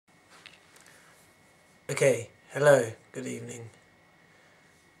Okay, hello, good evening.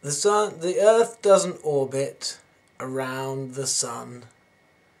 The Earth doesn't orbit around the Sun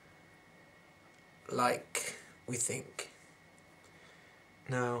like we think.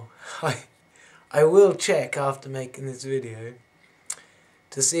 Now, I will check after making this video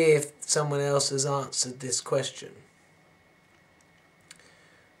to see if someone else has answered this question.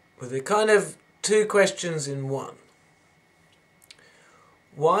 Well, they're kind of two questions in one.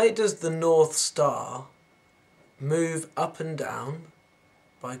 Why does the North Star move up and down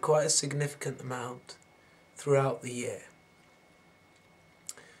by quite a significant amount throughout the year?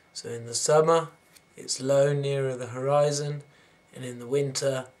 So in the summer it's low nearer the horizon, and in the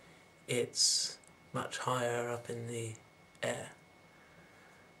winter it's much higher up in the air.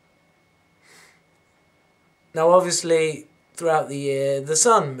 Now obviously throughout the year the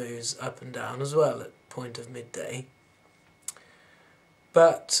sun moves up and down as well at point of midday,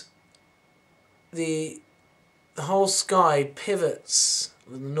 but the whole sky pivots.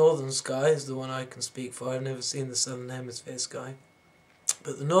 The northern sky is the one I can speak for. I've never seen the southern hemisphere sky,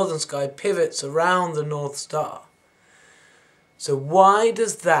 but the northern sky pivots around the North Star. So why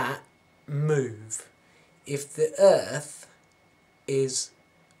does that move if the Earth is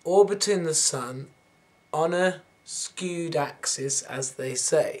orbiting the Sun on a skewed axis, as they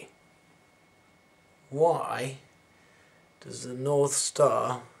say? Why does the North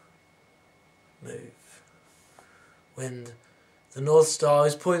Star move when the North Star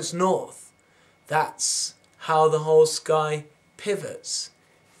points north? That's how the whole sky pivots.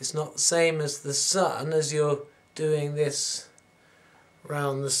 It's not the same as the Sun, as you're doing this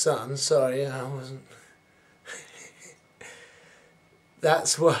round the Sun. Sorry, I wasn't.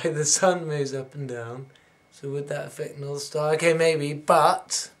 That's why the Sun moves up and down. So would that affect North Star? Okay, maybe,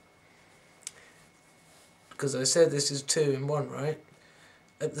 but because I said this is two in one, right?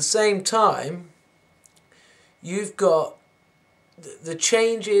 At the same time, you've got the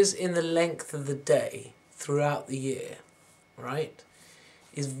changes in the length of the day throughout the year, right?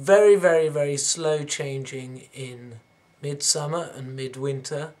 Is very, very, very slow changing in midsummer and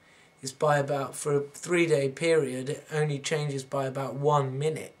midwinter. Is by about, for a 3-day period, it only changes by about 1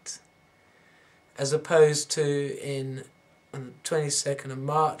 minute, as opposed to on the 22nd of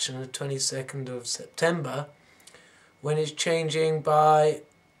March and the 22nd of September, when it's changing by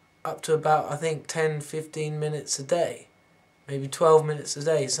up to about, I think, 10-15 minutes a day, maybe 12 minutes a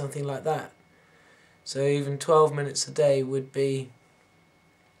day, something like that. So even 12 minutes a day would be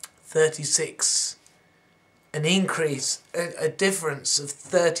 36, an increase, a difference of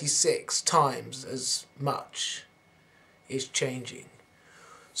 36 times as much is changing.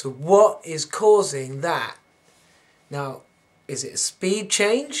 So what is causing that? Now, is it a speed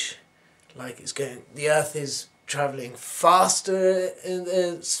change? Like the Earth is travelling faster in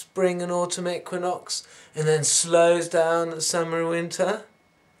the spring and autumn equinox and then slows down at summer and winter?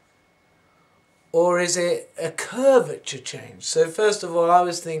 Or is it a curvature change? So first of all, I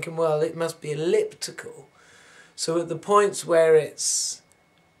was thinking, well, it must be elliptical. So at the points where it's,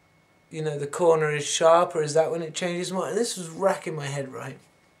 the corner is sharper, is that when it changes more? And this was racking my head, right?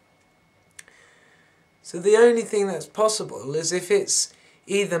 So the only thing that's possible is if it's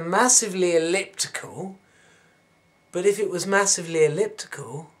either massively elliptical, but if it was massively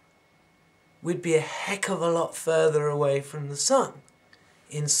elliptical, we'd be a heck of a lot further away from the Sun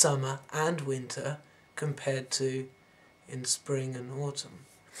in summer and winter compared to in spring and autumn,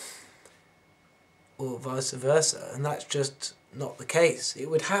 or vice versa, and that's just not the case. It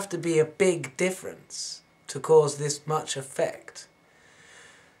would have to be a big difference to cause this much effect.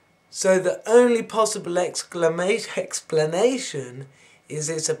 So the only possible explanation is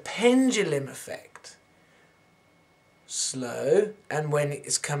it's a pendulum effect. Slow, and when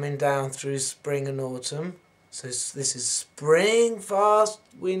it's coming down through spring and autumn, so this is spring fast,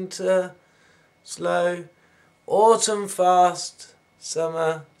 winter slow, autumn fast,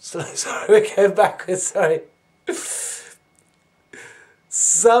 summer slow. Sorry, we're going backwards, sorry.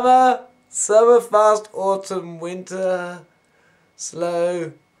 Summer fast, autumn, winter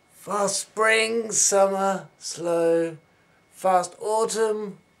slow, fast spring, summer slow, fast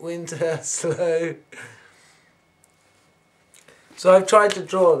autumn, winter slow. So I've tried to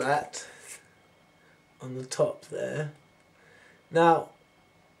draw that on the top there. Now,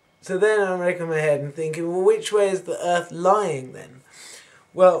 so then I'm racking my head and thinking, well, which way is the Earth lying then?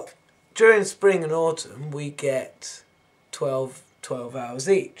 Well, during spring and autumn we get 12 hours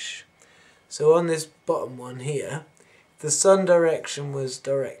each. So on this bottom one here, the sun direction was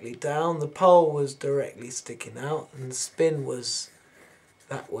directly down, the pole was directly sticking out, and the spin was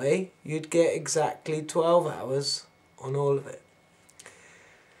that way. You'd get exactly 12 hours on all of it.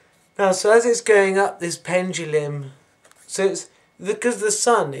 Now, so as it's going up this pendulum, so it's because the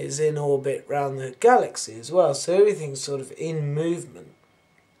sun is in orbit round the galaxy as well, so everything's sort of in movement.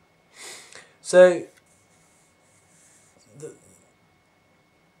 So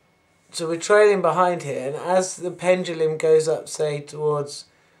we're trailing behind here, and as the pendulum goes up, say towards,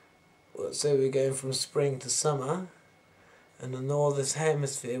 so we're going from spring to summer, and the northern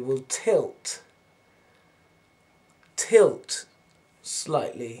hemisphere will tilt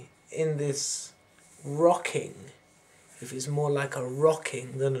slightly in this rocking, if it's more like a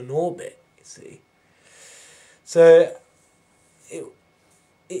rocking than an orbit, you see. So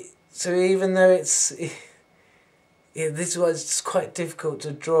so even though this was quite difficult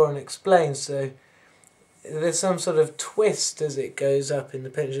to draw and explain, so there's some sort of twist as it goes up in the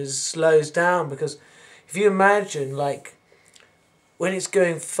pendulum. It slows down, because if you imagine, like, when it's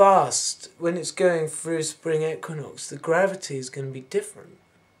going fast, when it's going through spring equinox, the gravity is going to be different.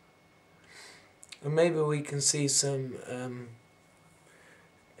 And maybe we can see some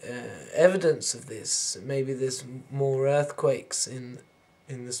evidence of this. Maybe there's more earthquakes in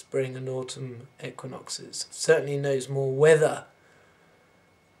the spring and autumn equinoxes. Certainly knows more weather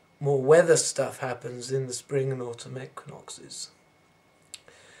stuff happens in the spring and autumn equinoxes.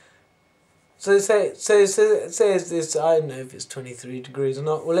 So say this, I don't know if it's 23 degrees or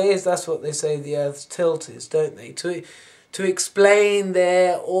not. Well, it is. That's what they say the Earth's tilt is, don't they? To explain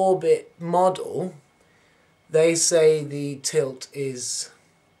their orbit model, they say the tilt is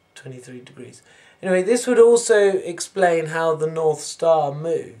 23 degrees. Anyway, this would also explain how the North Star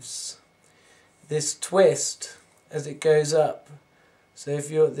moves. This twist as it goes up. So if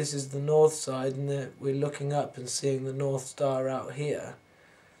this is the north side, and we're looking up and seeing the North Star out here,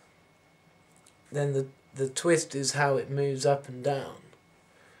 then the twist is how it moves up and down.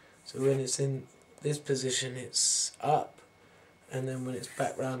 So when it's in this position, it's up, and then when it's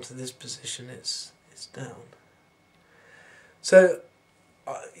back round to this position, it's down. So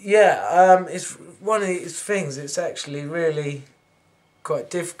it's one of these things. It's actually really quite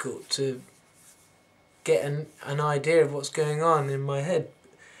difficult to get an idea of what's going on in my head.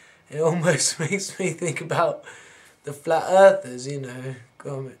 It almost makes me think about the flat earthers.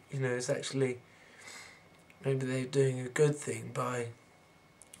 It's actually, maybe they're doing a good thing by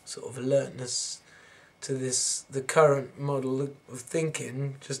sort of alertness to this. The current model of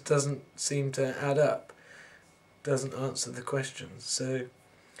thinking just doesn't seem to add up, doesn't answer the questions. So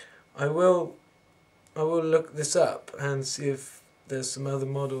I will look this up and see if there's some other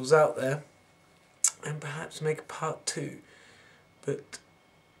models out there, and perhaps make a part 2. But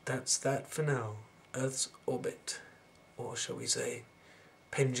that's that for now. Earth's orbit, or shall we say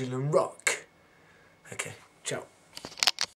pendulum rock. Okay, ciao.